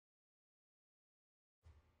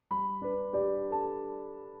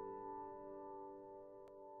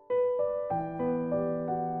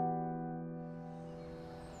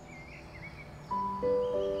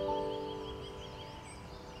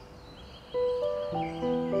I'm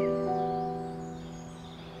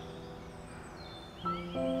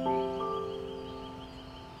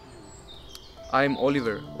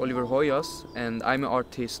Oliver Hojas, and I'm an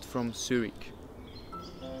artist from Zurich.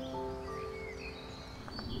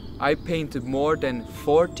 I painted more than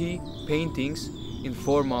 40 paintings in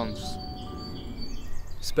 4 months.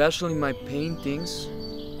 Especially my paintings,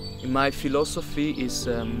 in my philosophy is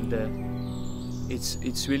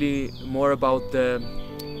it's really more about the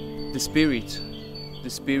spirit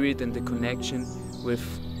and the connection with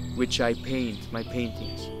which I paint my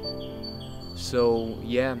paintings. So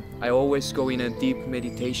yeah, I always go in a deep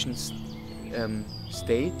meditation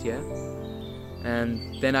state, yeah,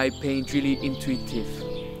 and then I paint really intuitive.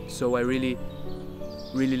 So I really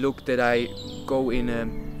look that I go in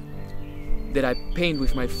that I paint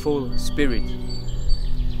with my full spirit.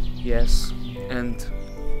 Yes, and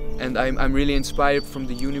I'm really inspired from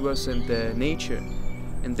the universe and the nature,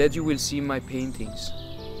 and that you will see in my paintings.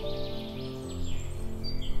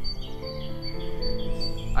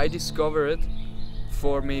 I discovered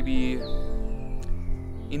for maybe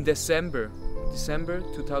in December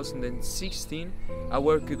 2016, I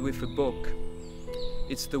worked with a book.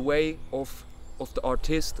 It's the way of the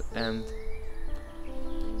artist, and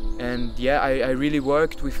yeah, I really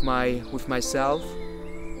worked with myself,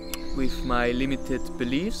 with my limited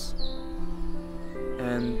beliefs,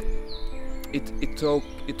 and it took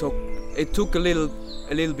a little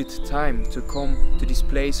bit time to come to this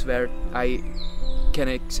place where I can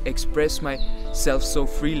express myself so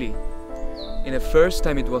freely. In the first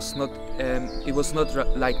time it was not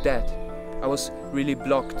like that. I was really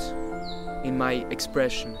blocked in my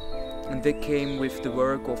expression, and that came with the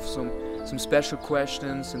work of some special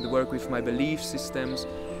questions, and the work with my belief systems,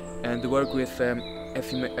 and the work with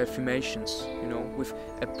affirmations, you know, with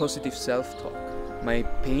a positive self-talk. My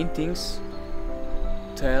paintings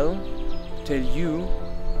tell you,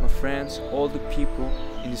 my friends, all the people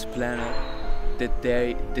in this planet, that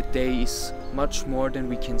there is much more than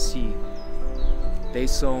we can see. There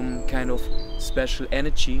is some kind of special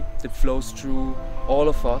energy that flows through all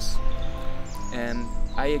of us, and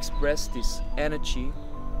I express this energy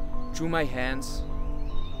through my hands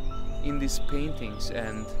in these paintings.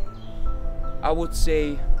 And I would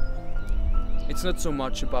say it's not so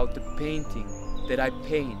much about the painting that I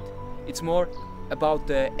paint, it's more about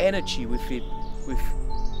the energy with it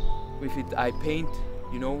I paint,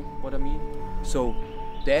 you know what I mean? So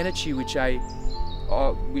the energy which I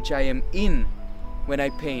am in when I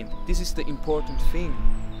paint, this is the important thing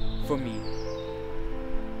for me.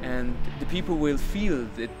 And the people will feel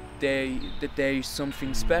that there is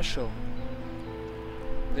something special,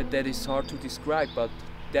 that is hard to describe, but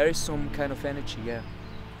there is some kind of energy, yeah,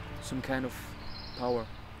 some kind of power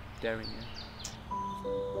there in it.